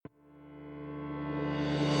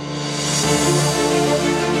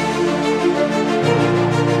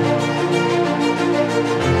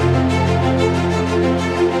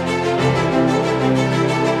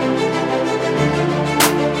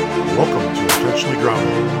Intentionally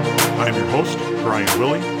Grounded. I am your host, Brian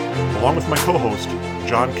Willie, along with my co-host,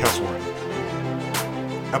 John Kesselring.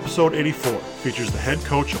 Episode 84 features the head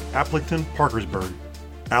coach of Aplington Parkersburg,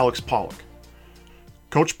 Alex Pollock.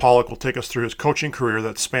 Coach Pollock will take us through his coaching career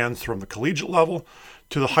that spans from the collegiate level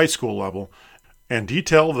to the high school level and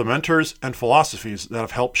detail the mentors and philosophies that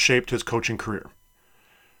have helped shape his coaching career.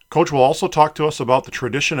 Coach will also talk to us about the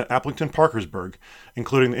tradition at Aplington Parkersburg,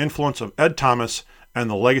 including the influence of Ed Thomas and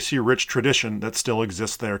the legacy-rich tradition that still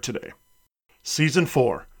exists there today. Season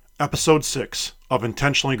 4, Episode 6 of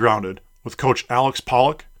Intentionally Grounded with Coach Alex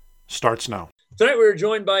Pollock starts now. Tonight we are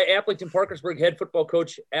joined by Aplington Parkersburg head football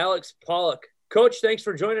coach Alex Pollock. Coach, thanks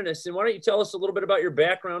for joining us. And why don't you tell us a little bit about your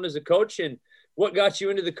background as a coach and what got you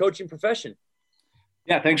into the coaching profession?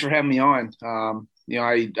 Yeah, thanks for having me on.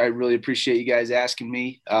 I really appreciate you guys asking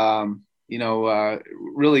me.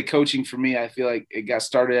 Really coaching for me, I feel like it got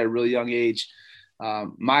started at a really young age.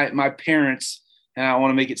 My parents, and I don't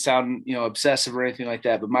want to make it sound, obsessive or anything like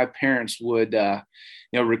that, but my parents would,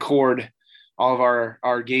 record all of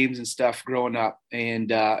our games and stuff growing up. And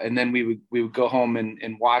then we would go home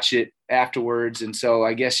and watch it afterwards. And so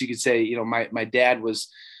I guess you could say, my dad was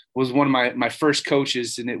one of my first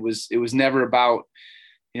coaches, and it was never about,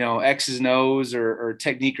 X's and O's or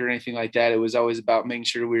technique or anything like that. It was always about making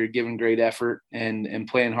sure we were giving great effort and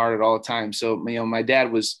playing hard at all the time. So, my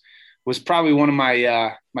dad was probably one of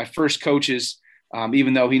my first coaches,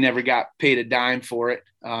 even though he never got paid a dime for it.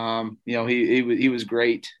 He was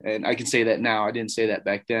great, and I can say that now. I didn't say that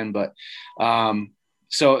back then, but from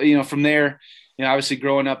there, obviously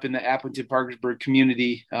growing up in the Aplington Parkersburg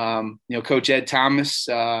community, Coach Ed Thomas,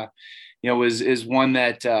 is one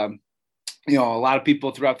that a lot of people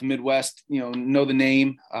throughout the Midwest, know the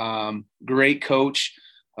name. Great coach,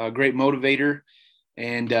 great motivator.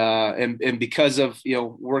 And because of,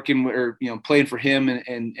 working or, playing for him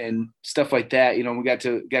and stuff like that, we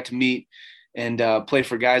got to meet and play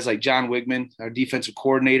for guys like John Wigman, our defensive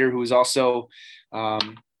coordinator, who was also,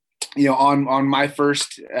 on my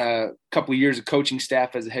first couple of years of coaching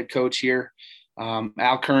staff as a head coach here.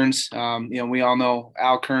 Al Kearns, we all know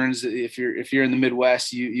Al Kearns. If you're in the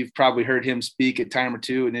Midwest, you've probably heard him speak a time or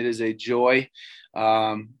two, and it is a joy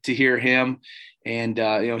to hear him. And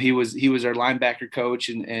he was our linebacker coach,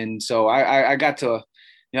 and so I got to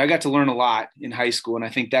learn a lot in high school, and I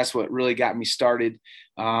think that's what really got me started.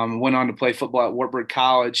 Went on to play football at Wartburg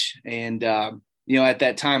College, and at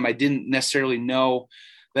that time I didn't necessarily know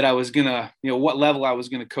that I was gonna, what level I was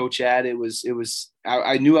gonna coach at.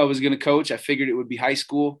 I knew I was gonna coach. I figured it would be high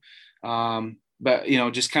school, but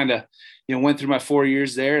just kind of went through my 4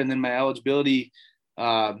 years there, and then my eligibility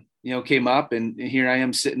came up, and here I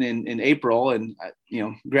am sitting in April, and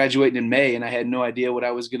graduating in May, and I had no idea what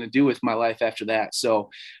I was going to do with my life after that.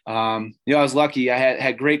 So, I was lucky. I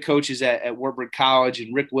had great coaches at Wartburg College,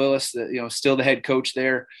 and Rick Willis, still the head coach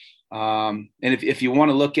there. And if you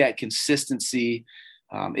want to look at consistency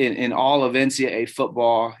in all of NCAA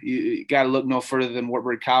football, you got to look no further than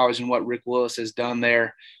Wartburg College and what Rick Willis has done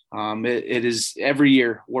there. It is every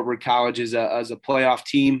year Wartburg College is a playoff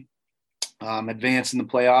team. Advance in the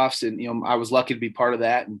playoffs, and I was lucky to be part of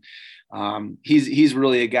that. And he's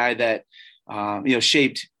really a guy that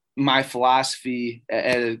shaped my philosophy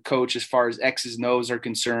as a coach as far as X's and O's are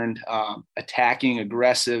concerned, attacking,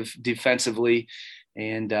 aggressive, defensively,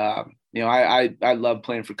 and I love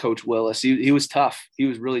playing for Coach Willis. He was tough. He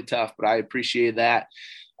was really tough, but I appreciated that.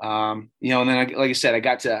 And then like I said, I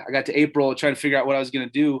got to April trying to figure out what I was going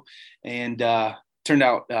to do, and turned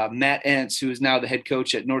out Matt Entz, who is now the head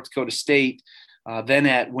coach at North Dakota State, then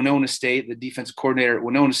at Winona State, the defensive coordinator at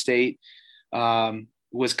Winona State,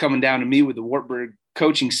 was coming down to meet with the Wartburg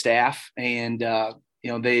coaching staff. And,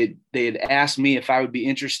 they had asked me if I would be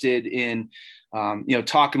interested in,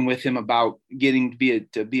 talking with him about getting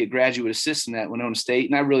to be a graduate assistant at Winona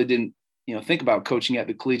State. And I really didn't, think about coaching at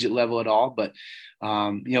the collegiate level at all. But,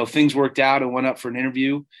 things worked out. I went up for an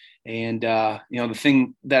interview. And, the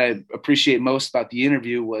thing that I appreciate most about the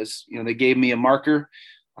interview was, they gave me a marker.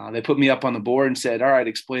 They put me up on the board and said, all right,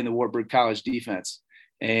 explain the Wartburg College defense.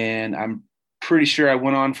 And I'm pretty sure I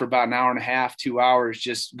went on for about an hour and a half, 2 hours,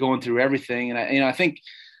 just going through everything. And I think,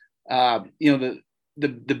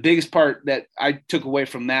 the biggest part that I took away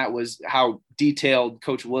from that was how detailed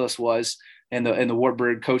Coach Willis was and the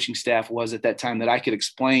Wartburg coaching staff was at that time, that I could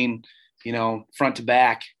explain, front to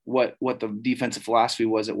back what the defensive philosophy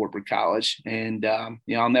was at Wartburg College. And,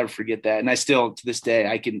 I'll never forget that. And I still, to this day,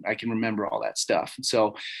 I can remember all that stuff. And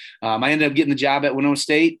so I ended up getting the job at Winona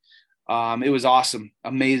State. It was awesome.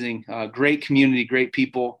 Amazing. Great community, great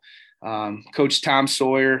people. Coach Tom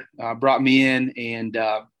Sawyer brought me in and,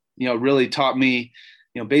 really taught me,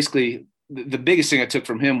 basically the biggest thing I took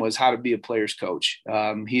from him was how to be a player's coach.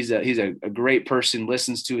 He's a great person,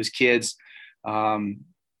 listens to his kids.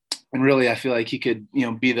 And really, I feel like he could,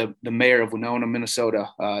 be the mayor of Winona, Minnesota.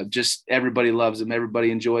 Just everybody loves him.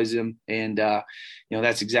 Everybody enjoys him. And,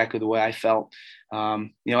 that's exactly the way I felt.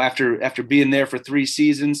 After being there for 3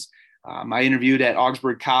 seasons, I interviewed at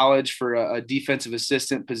Augsburg College for a defensive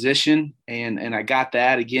assistant position. And I got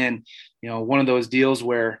that. Again, one of those deals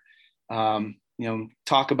where,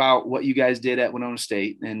 talk about what you guys did at Winona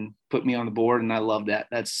State and put me on the board. And I love that.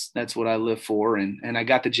 That's what I live for. And I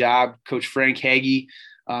got the job. Coach Frank Hagee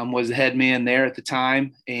was the head man there at the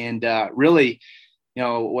time. And really,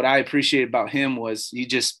 what I appreciated about him was he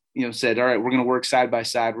just, said, all right, we're going to work side by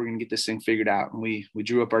side. We're going to get this thing figured out. And we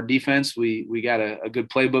drew up our defense. We got a good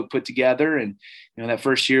playbook put together. And, that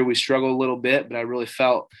first year we struggled a little bit, but I really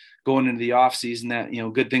felt going into the off season that,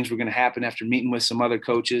 good things were going to happen after meeting with some other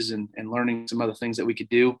coaches and learning some other things that we could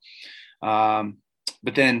do. But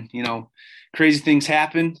then, crazy things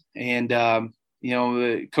happened. And,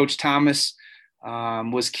 Coach Thomas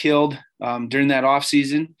was killed during that off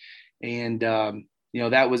season. And,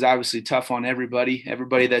 that was obviously tough on everybody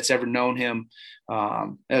that's ever known him.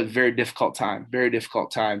 That was a very difficult time.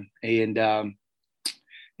 And,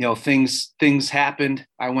 things happened.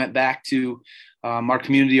 I went back to our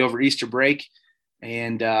community over Easter break.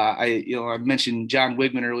 And I mentioned John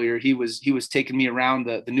Wigman earlier. He was taking me around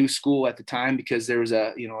the new school at the time because there was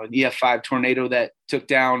an EF5 tornado that took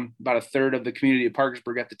down about a third of the community of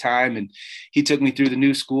Parkersburg at the time. And he took me through the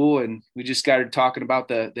new school, and we just started talking about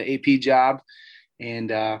the AP job.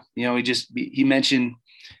 And he mentioned,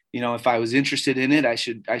 if I was interested in it, I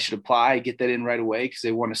should apply, get that in right away because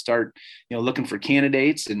they want to start looking for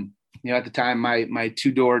candidates. And at the time, my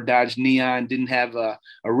 2-door Dodge Neon didn't have a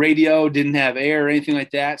radio, didn't have air or anything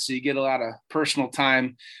like that. So you get a lot of personal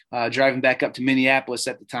time driving back up to Minneapolis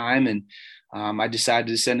at the time. And I decided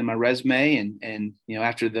to send in my resume. And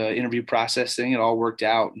after the interview process thing, it all worked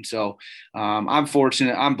out. And so I'm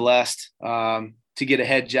fortunate. I'm blessed to get a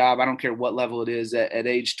head job. I don't care what level it is at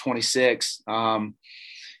age 26. I'm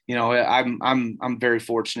very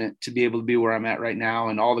fortunate to be able to be where I'm at right now.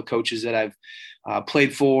 And all the coaches that I've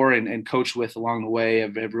played for and coached with along the way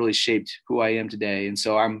have really shaped who I am today. And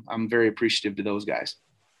so I'm very appreciative to those guys.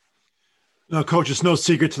 Now, Coach, it's no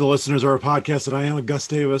secret to the listeners of our podcast that I am a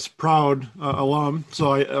Gustavus proud alum.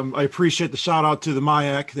 So I appreciate the shout out to the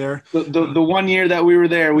MIAC there. The 1 year that we were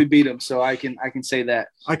there, we beat them. So I can say that.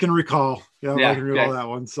 I can recall. Yeah, I can recall that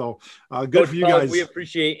one. So good Coach for you guys. We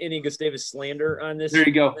appreciate any Gustavus slander on this, there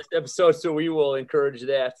you go. this episode. So we will encourage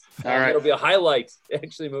that. All right. It'll be a highlight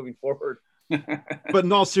actually moving forward. But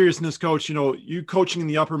in all seriousness, Coach, you coaching in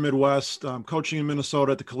the upper Midwest, coaching in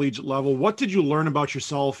Minnesota at the collegiate level, what did you learn about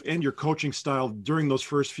yourself and your coaching style during those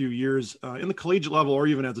first few years in the collegiate level or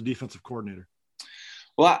even as a defensive coordinator?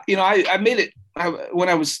 Well, I made it when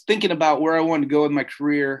I was thinking about where I wanted to go in my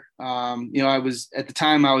career. I was at the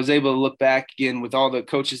time I was able to look back again with all the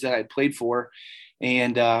coaches that I played for.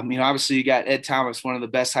 And, obviously you got Ed Thomas, one of the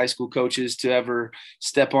best high school coaches to ever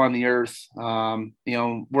step on the earth,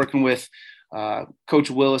 working with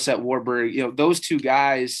Coach Willis at Warburg, those two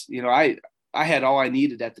guys, I had all I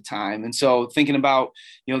needed at the time. And so thinking about,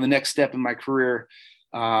 the next step in my career,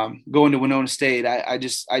 going to Winona State, I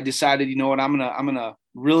decided, I'm going to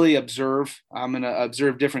really observe. I'm going to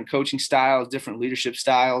observe different coaching styles, different leadership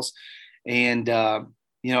styles. And,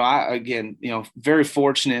 very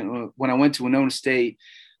fortunate when I went to Winona State,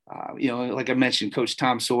 like I mentioned, Coach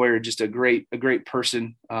Tom Sawyer, just a great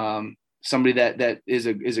person. Somebody that is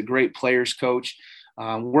a great players coach,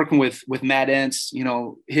 working with Matt Entz,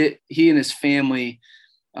 he and his family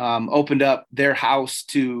opened up their house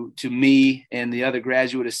to me and the other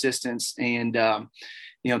graduate assistants. And,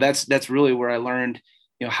 that's really where I learned,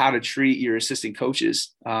 how to treat your assistant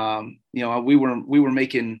coaches. We were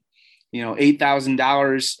making,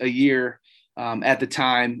 $8,000 a year at the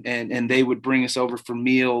time, and they would bring us over for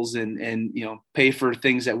meals and pay for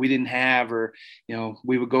things that we didn't have, or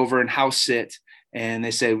we would go over and house sit, and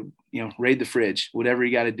they say raid the fridge, whatever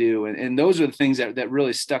you got to do, and those are the things that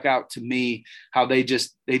really stuck out to me, how they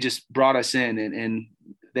just brought us in and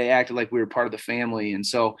they acted like we were part of the family. And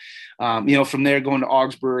so from there going to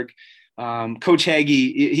Augsburg, Coach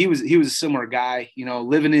Hagee, he was a similar guy,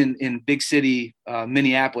 living in big city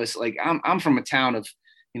Minneapolis. Like I'm from a town of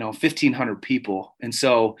 1,500 people. And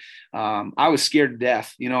so I was scared to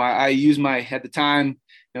death. I used at the time,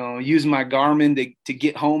 using my Garmin to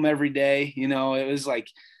get home every day. It was like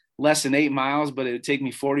less than 8 miles, but it would take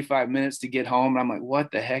me 45 minutes to get home. And I'm like,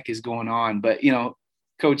 what the heck is going on? But,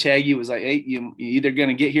 Coach Hagee was like, hey, you're either going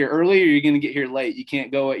to get here early or you're going to get here late. You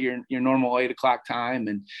can't go at your normal 8 o'clock time.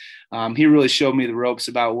 And he really showed me the ropes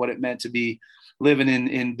about what it meant to be living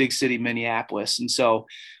in big city Minneapolis. And so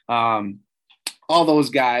all those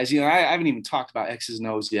guys, I haven't even talked about X's and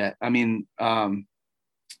O's yet. I mean,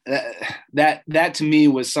 that to me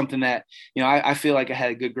was something that, I feel like I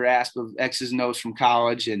had a good grasp of X's and O's from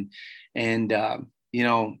college, and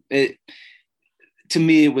it, to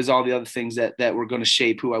me, it was all the other things that were going to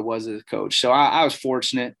shape who I was as a coach. So I was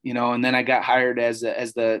fortunate, and then I got hired as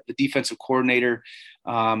the defensive coordinator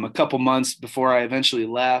a couple months before I eventually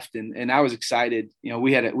left. And I was excited.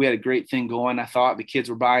 We had a great thing going. I thought the kids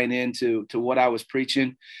were buying into what I was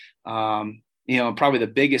preaching. Probably the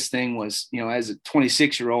biggest thing was, as a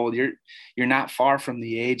 26-year-old, you're not far from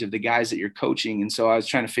the age of the guys that you're coaching. And so I was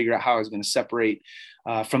trying to figure out how I was going to separate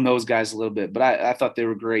from those guys a little bit, but I thought they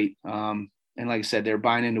were great. And like I said, they're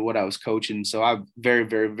buying into what I was coaching. So I'm very,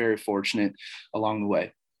 very, very fortunate along the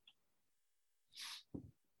way.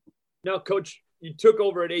 Now, Coach, you took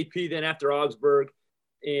over at AP then after Augsburg.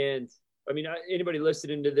 And I mean, anybody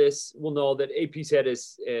listening to this will know that AP's had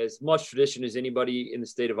as much tradition as anybody in the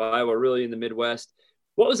state of Iowa, really in the Midwest.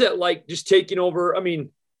 What was that like, just taking over? I mean,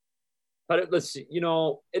 let's see,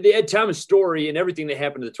 the Ed Thomas story and everything that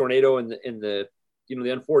happened to the tornado and the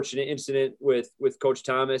unfortunate incident with Coach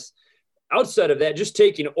Thomas. Outside of that, just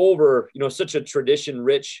taking over, such a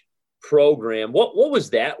tradition-rich program, what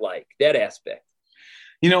was that like, that aspect?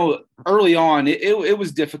 Early on, it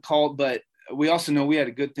was difficult, but we also know we had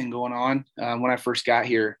a good thing going on when I first got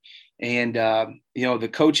here. And, the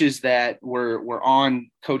coaches that were on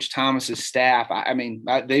Coach Thomas's staff,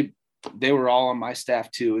 they were all on my staff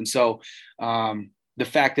too. And so the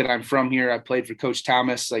fact that I'm from here, I played for Coach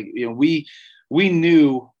Thomas, we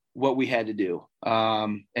knew what we had to do.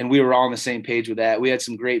 And we were all on the same page with that. We had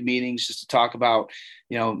some great meetings just to talk about,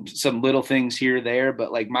 some little things here or there,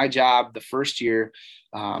 but like my job the first year,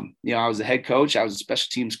 I was the head coach, I was a special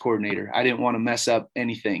teams coordinator. I didn't want to mess up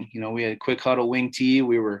anything. We had a quick huddle wing tee.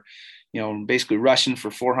 We were, basically rushing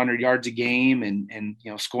for 400 yards a game and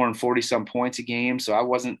scoring 40 some points a game. So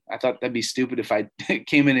I thought that'd be stupid if I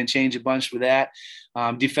came in and changed a bunch with that.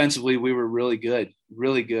 Defensively, we were really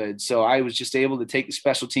good. So I was just able to take the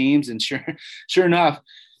special teams, and sure enough,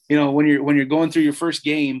 when you're going through your first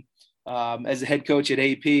game, as a head coach at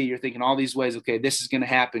AP, you're thinking all these ways, okay, this is going to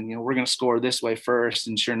happen. We're going to score this way first.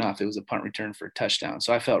 And sure enough, it was a punt return for a touchdown.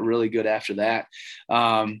 So I felt really good after that.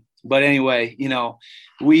 But anyway,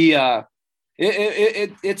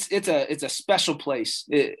 it's a special place.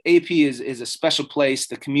 AP is a special place.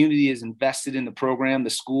 The community is invested in the program. The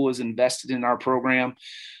school is invested in our program.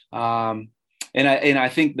 And I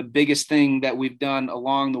think the biggest thing that we've done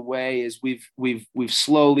along the way is we've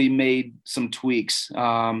slowly made some tweaks.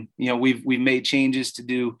 We've made changes to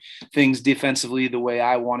do things defensively the way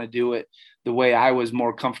I want to do it, the way I was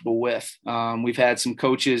more comfortable with. We've had some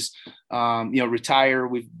coaches, retire.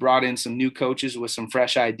 We've brought in some new coaches with some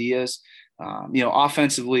fresh ideas.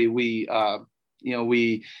 Offensively, we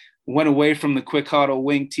went away from the quick huddle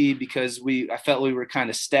wing tee because I felt we were kind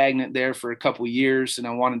of stagnant there for a couple of years, and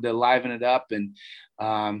I wanted to liven it up.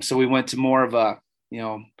 And so we went to more of a,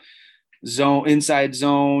 inside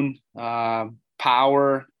zone,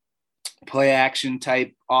 power, play action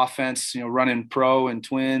type offense, running pro and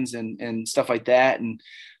twins and stuff like that. And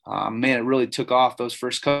man, it really took off those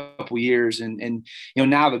first couple of years. And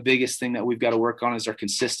now the biggest thing that we've got to work on is our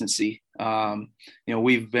consistency.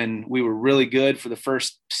 We were really good for the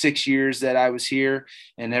first 6 years that I was here.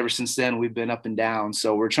 And ever since then, we've been up and down.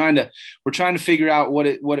 So we're trying to figure out what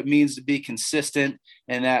it means to be consistent.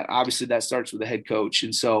 And that obviously that starts with the head coach.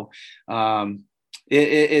 And so,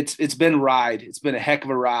 it's been a ride. It's been a heck of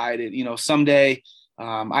a ride. And, someday,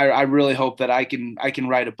 I really hope that I can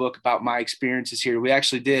write a book about my experiences here. We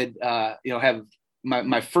actually did, have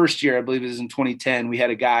my first year, I believe it was in 2010. We had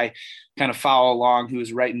a guy kind of follow along who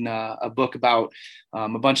was writing a book about a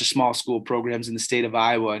bunch of small school programs in the state of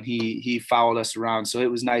Iowa, and he followed us around. So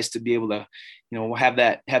it was nice to be able to, have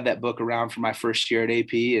that book around for my first year at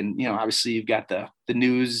AP. And, obviously you've got the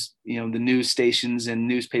news, the news stations and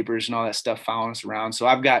newspapers and all that stuff following us around. So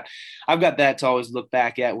I've got that to always look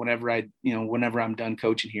back at whenever I'm done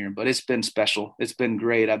coaching here. But it's been special. It's been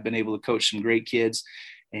great. I've been able to coach some great kids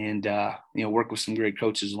and, work with some great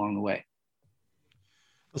coaches along the way.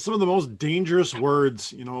 Some of the most dangerous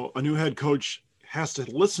words, a new head coach has to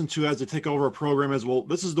listen to as they take over a program as, well,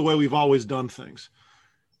 this is the way we've always done things.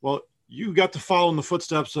 Well, you got to follow in the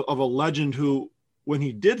footsteps of a legend who when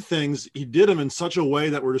he did things, he did them in such a way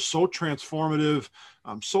that were just so transformative,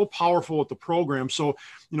 so powerful with the program. So,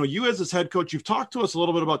 you as his head coach, you've talked to us a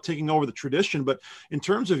little bit about taking over the tradition, but in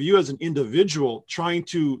terms of you as an individual, trying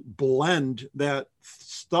to blend that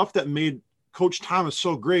stuff that made Coach Thomas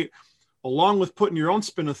so great, along with putting your own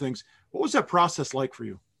spin on things, what was that process like for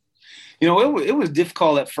you? It was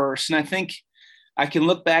difficult at first. And I think I can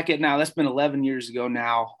look back at now, that's been 11 years ago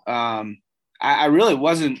now. I really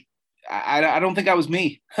wasn't, I don't think I was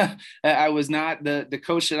me. I was not the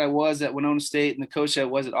coach that I was at Winona State and the coach that I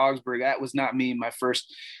was at Augsburg. That was not me my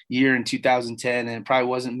first year in 2010. And it probably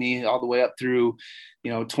wasn't me all the way up through,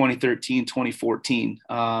 2013, 2014.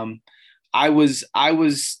 I was,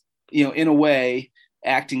 in a way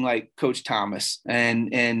acting like Coach Thomas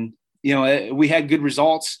and we had good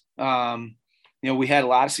results. We had a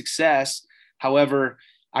lot of success. However,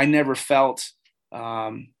 I never felt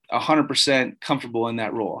 100% comfortable in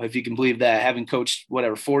that role, if you can believe that, having coached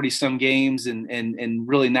 40 some games and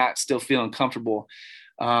really not still feeling comfortable.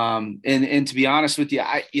 And to be honest with you,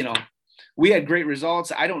 we had great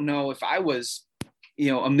results. I don't know if I was,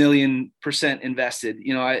 1,000,000% invested.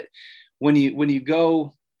 When you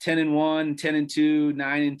go 10-1, 10-2,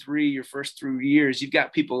 9-3, your first 3 years, you've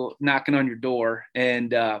got people knocking on your door.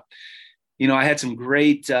 And, I had some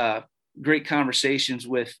great conversations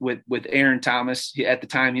with Aaron Thomas. At the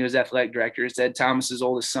time, he was athletic director. It's Ed Thomas's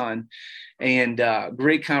oldest son, and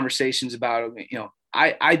great conversations about,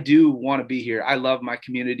 I do want to be here. I love my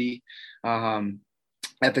community.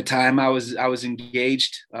 At the time I was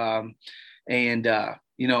engaged.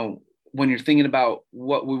 When you're thinking about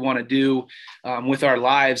what we want to do with our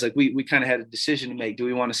lives, like we kind of had a decision to make. Do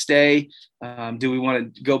we want to stay? Do we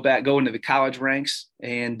want to go into the college ranks?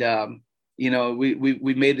 And,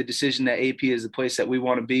 we made the decision that AP is the place that we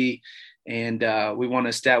want to be. And we want to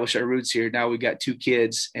establish our roots here. Now we've got 2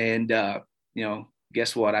 kids and,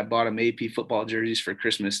 guess what? I bought them AP football jerseys for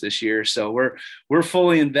Christmas this year. So we're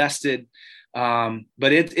fully invested.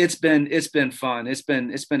 But it's been fun. It's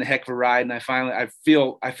been a heck of a ride. And I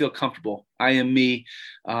feel comfortable. I am me.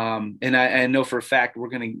 And I know for a fact we're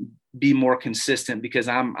going to be more consistent because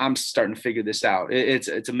I'm starting to figure this out.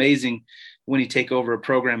 It's amazing when you take over a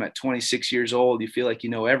program at 26 years old, you feel like you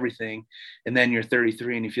know everything. And then you're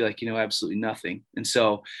 33 and you feel like you know absolutely nothing. And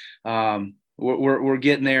so, we're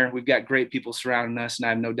getting there. We've got great people surrounding us, and I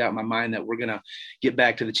have no doubt in my mind that we're going to get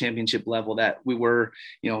back to the championship level that we were,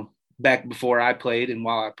 back before I played and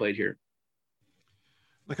while I played here.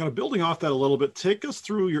 Like, kind of building off that a little bit, take us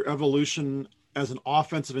through your evolution as an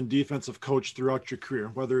offensive and defensive coach throughout your career,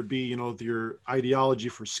 whether it be, your ideology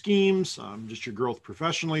for schemes, just your growth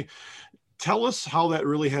professionally. Tell us how that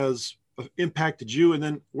really has impacted you, and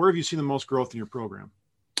then where have you seen the most growth in your program?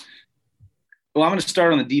 Well, I'm going to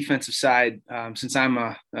start on the defensive side, since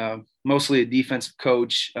I'm mostly a defensive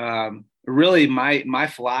coach. Really, my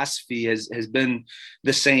philosophy has been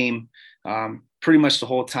the same pretty much the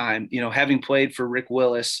whole time. Having played for Rick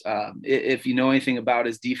Willis, if you know anything about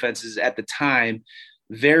his defenses at the time,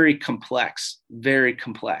 very complex.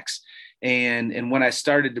 And when I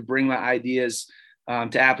started to bring my ideas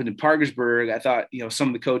to Appleton-Parkersburg, I thought, some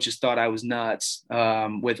of the coaches thought I was nuts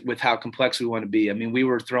with how complex we want to be. I mean, we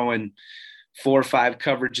were throwing 4 or 5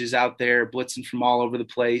 coverages out there, blitzing from all over the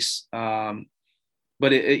place.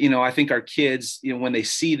 But I think our kids, when they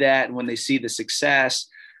see that and when they see the success,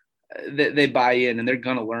 they buy in and they're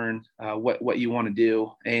going to learn what you want to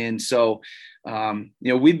do. And so,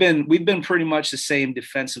 we've been pretty much the same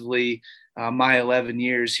defensively my 11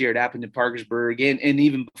 years here at Appleton-Parkersburg, and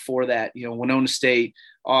even before that, Winona State,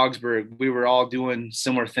 Augsburg, we were all doing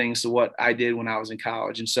similar things to what I did when I was in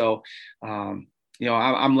college. And so, I'm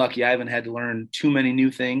lucky. I haven't had to learn too many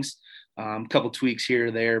new things, a couple tweaks here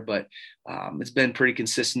or there, but it's been pretty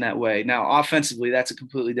consistent that way. Now, offensively, that's a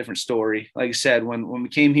completely different story. Like I said, when we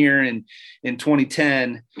came here in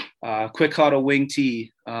 2010, quick huddle wing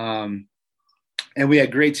T, and we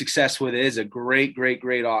had great success with it. It's a great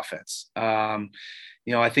offense. I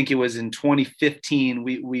think it was in 2015,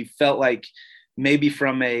 we felt like maybe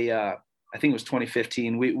from I think it was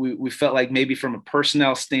 2015. We felt like maybe from a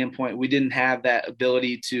personnel standpoint, we didn't have that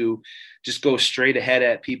ability to just go straight ahead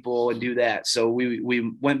at people and do that. So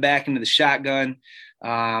we went back into the shotgun.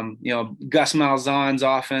 Gus Malzahn's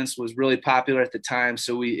offense was really popular at the time.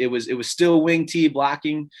 So it was still wing T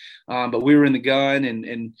blocking, but we were in the gun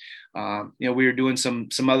and we were doing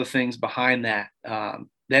some other things behind that.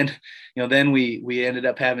 Then we ended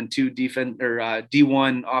up having 2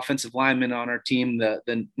 D1 offensive linemen on our team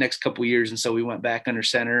the next couple of years. And so we went back under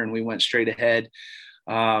center and we went straight ahead.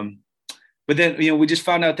 But then, we just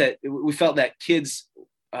found out that we felt that kids,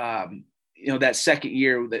 that second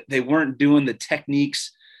year that they weren't doing the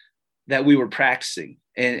techniques that we were practicing.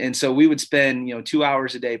 And so we would spend, 2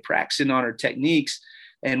 hours a day practicing on our techniques,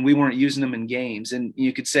 and we weren't using them in games. And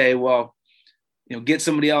you could say, well, get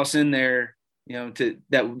somebody else in there,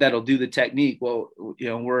 that'll do the technique. Well,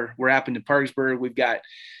 we're Appleton Parkersburg. We've got,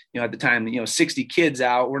 at the time, 60 kids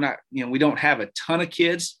out. We're not, we don't have a ton of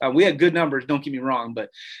kids. We had good numbers, don't get me wrong, but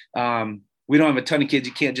we don't have a ton of kids.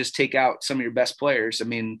 You can't just take out some of your best players. I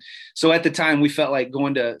mean, so at the time we felt like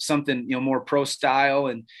going to something, more pro style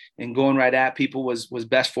and going right at people was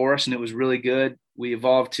best for us. And it was really good. We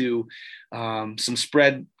evolved to some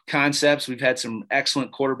spread concepts. We've had some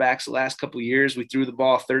excellent quarterbacks the last couple of years. We threw the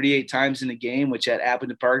ball 38 times in a game, which at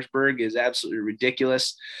Appleton Parkersburg is absolutely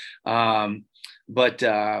ridiculous. But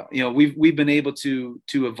we've been able to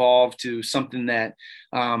evolve to something that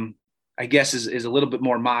I guess is a little bit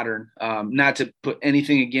more modern. Not to put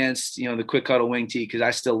anything against the quick huddle wing tee, because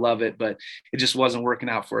I still love it, but it just wasn't working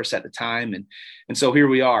out for us at the time, and so here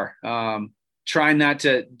we are. Trying not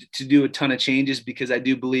to do a ton of changes, because I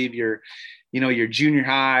do believe your junior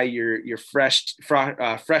high, your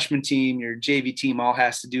freshman team, your JV team all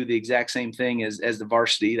has to do the exact same thing as the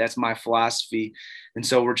varsity. That's my philosophy. And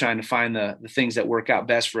so we're trying to find the things that work out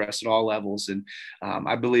best for us at all levels. And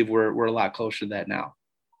I believe we're a lot closer to that now.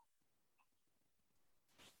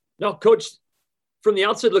 No, Coach, from the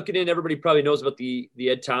outside looking in, everybody probably knows about the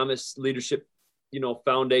Ed Thomas Leadership,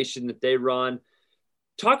 Foundation that they run.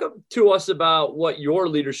 Talk to us about what your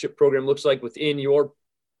leadership program looks like within your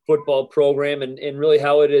football program and really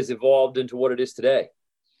how it has evolved into what it is today.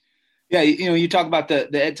 Yeah, you talk about the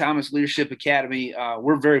Ed Thomas Leadership Academy.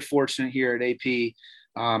 We're very fortunate here at AP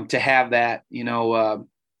to have that. We've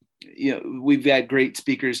had great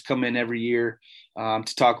speakers come in every year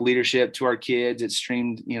to talk leadership to our kids. It's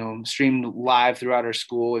streamed live throughout our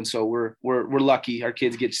school, and so we're lucky. Our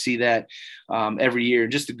kids get to see that every year.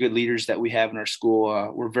 Just the good leaders that we have in our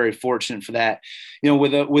school. We're very fortunate for that.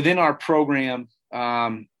 Within our program.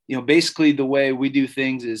 Basically the way we do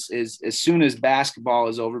things is as soon as basketball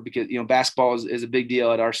is over, because, basketball is a big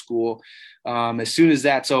deal at our school. As soon as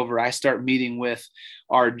that's over, I start meeting with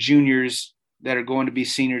our juniors that are going to be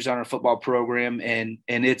seniors on our football program. And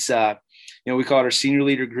it's, we call it our senior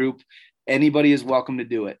leader group. Anybody is welcome to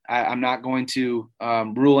do it. I'm not going to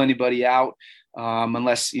rule anybody out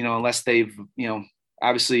unless they've,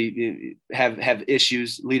 obviously have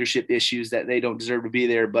issues, leadership issues that they don't deserve to be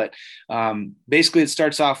there. But basically it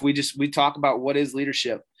starts off, we talk about what is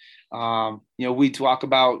leadership. We talk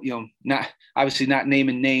about, not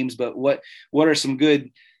naming names, but what are some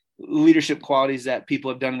good leadership qualities that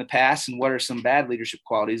people have done in the past, and what are some bad leadership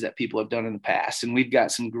qualities that people have done in the past. And we've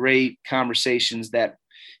got some great conversations that,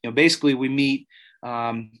 basically we meet,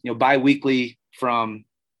 bi-weekly from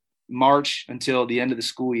March until the end of the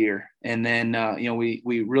school year. And then, we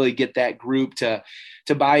really get that group to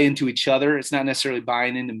buy into each other. It's not necessarily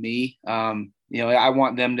buying into me. I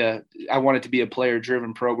want it to be a player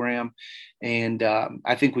driven program. And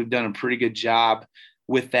I think we've done a pretty good job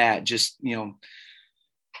with that. Just,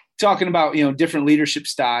 talking about, different leadership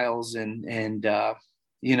styles and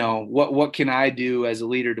what can I do as a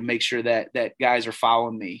leader to make sure that guys are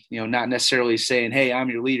following me, not necessarily saying, hey,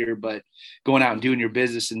 I'm your leader, but going out and doing your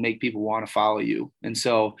business and make people want to follow you. And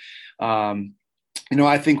so,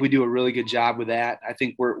 I think we do a really good job with that. I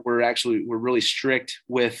think we're really strict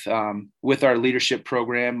with our leadership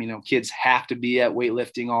program. Kids have to be at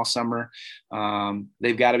weightlifting all summer.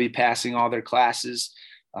 They've got to be passing all their classes.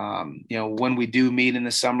 When we do meet in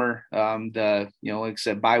the summer, like I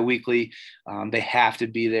said, bi-weekly, they have to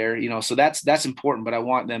be there, so that's important, but I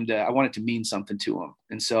want it to mean something to them.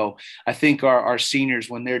 And so I think our seniors,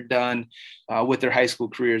 when they're done with their high school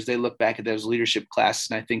careers, they look back at those leadership classes,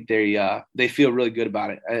 and I think they feel really good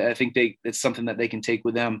about it. I think it's something that they can take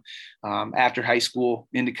with them after high school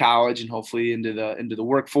into college, and hopefully into the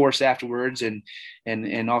workforce afterwards. And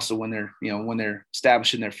also when they're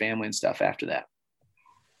establishing their family and stuff after that.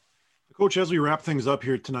 Coach, as we wrap things up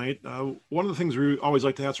here tonight, one of the things we always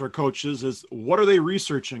like to ask our coaches is, what are they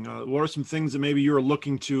researching? What are some things that maybe you're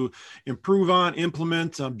looking to improve on,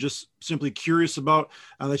 implement? I'm just simply curious about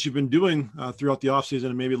that you've been doing throughout the offseason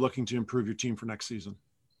and maybe looking to improve your team for next season.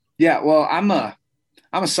 Yeah, well, I'm a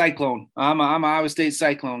Cyclone. I'm an Iowa State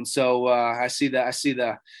Cyclone. So I see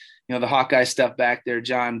the Hawkeye stuff back there,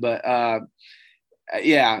 John. But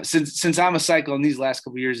yeah, since I'm a Cyclone, these last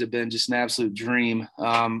couple of years have been just an absolute dream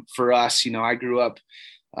for us. I grew up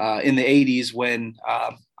in the 80s when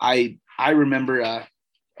I remember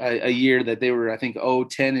a year that they were, I think,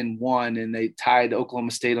 10-1, and they tied Oklahoma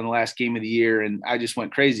State on the last game of the year. And I just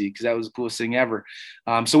went crazy because that was the coolest thing ever.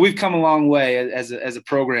 So we've come a long way as a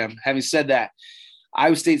program. Having said that,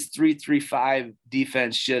 Iowa State's 3-3-5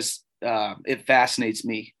 defense just it fascinates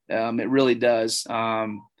me. It really does.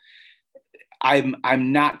 I'm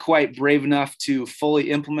not quite brave enough to fully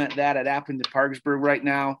implement that at Appleton-Parkersburg right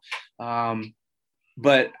now.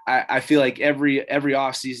 But I feel like every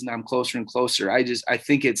offseason I'm closer and closer. I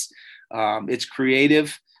think it's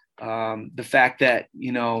creative. The fact that,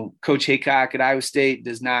 Coach Haycock at Iowa State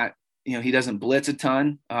does not, he doesn't blitz a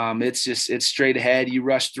ton. It's straight ahead. You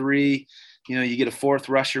rush three, you get a fourth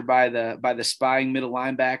rusher by the spying middle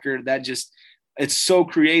linebacker. It's so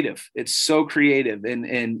creative. It's so creative.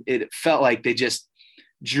 And it felt like they just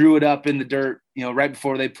drew it up in the dirt, right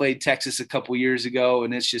before they played Texas a couple years ago.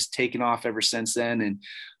 And it's just taken off ever since then.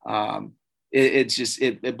 And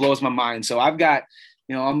it blows my mind. So I've got,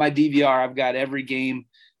 on my DVR, I've got every game,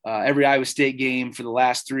 every Iowa State game for the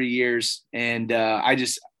last 3 years. And I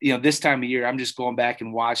just, this time of year, I'm just going back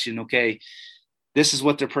and watching, okay, this is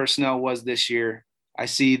what their personnel was this year. I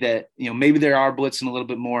see that, maybe they are blitzing a little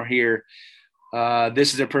bit more here.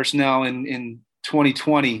 This is their personnel in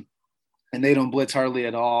 2020. And they don't blitz hardly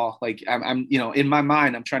at all. Like I'm in my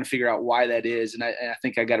mind, I'm trying to figure out why that is. And I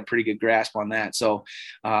think I got a pretty good grasp on that. So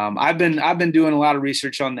I've been doing a lot of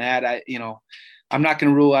research on that. I'm not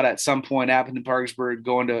going to rule out at some point Appleton-Parkersburg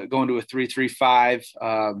going to a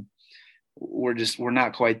 3-3-5. We're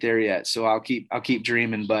not quite there yet. So I'll keep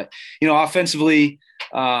dreaming, but offensively,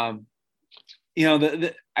 I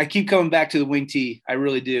keep coming back to the wing T. I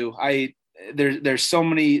really do. There's so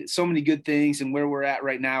many good things, and where we're at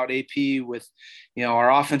right now at AP with, our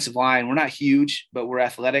offensive line, we're not huge, but we're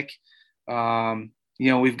athletic.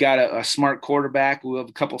 We've got a smart quarterback. We have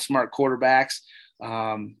a couple smart quarterbacks.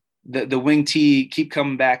 The wing T, keep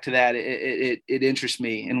coming back to that. It interests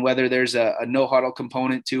me. And whether there's a no huddle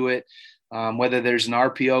component to it, whether there's an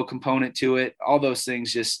RPO component to it, all those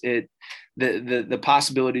things, the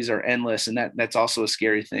possibilities are endless. And that's also a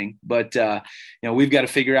scary thing, but we've got to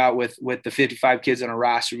figure out with the 55 kids on our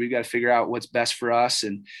roster, we've got to figure out what's best for us.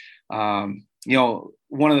 And,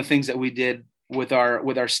 one of the things that we did with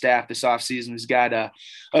our staff this offseason was got a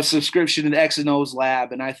subscription to the X and O's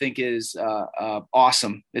lab. And I think is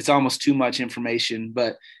awesome. It's almost too much information,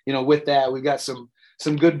 but with that, we've got some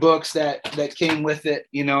good books that came with it.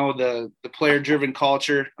 The player driven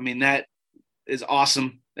culture. I mean, that is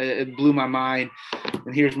awesome. It blew my mind.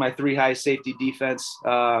 And here's my 3 high safety defense.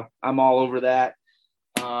 I'm all over that.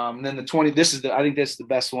 And then the 20, I think this is the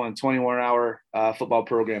best one, 21-hour football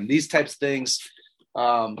program. These types of things,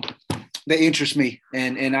 they interest me,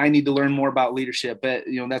 and I need to learn more about leadership. But,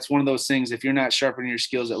 that's one of those things. If you're not sharpening your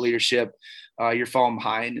skills at leadership, you're falling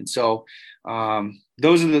behind. And so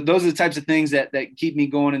those are the types of things that keep me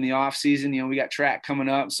going in the off season. We got track coming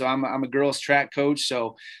up, so I'm a girls track coach.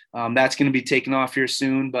 So that's going to be taking off here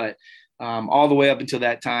soon, but all the way up until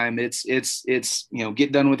that time, it's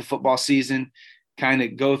get done with the football season, kind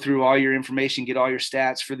of go through all your information, get all your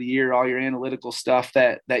stats for the year, all your analytical stuff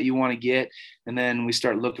that you want to get. And then we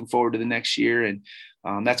start looking forward to the next year. And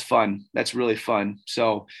that's fun. That's really fun.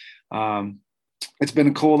 So it's been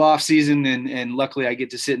a cold off season, and luckily I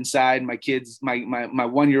get to sit inside. My kids, my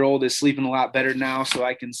 1-year-old is sleeping a lot better now, so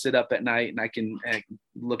I can sit up at night and I can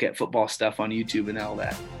look at football stuff on YouTube and all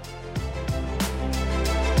that.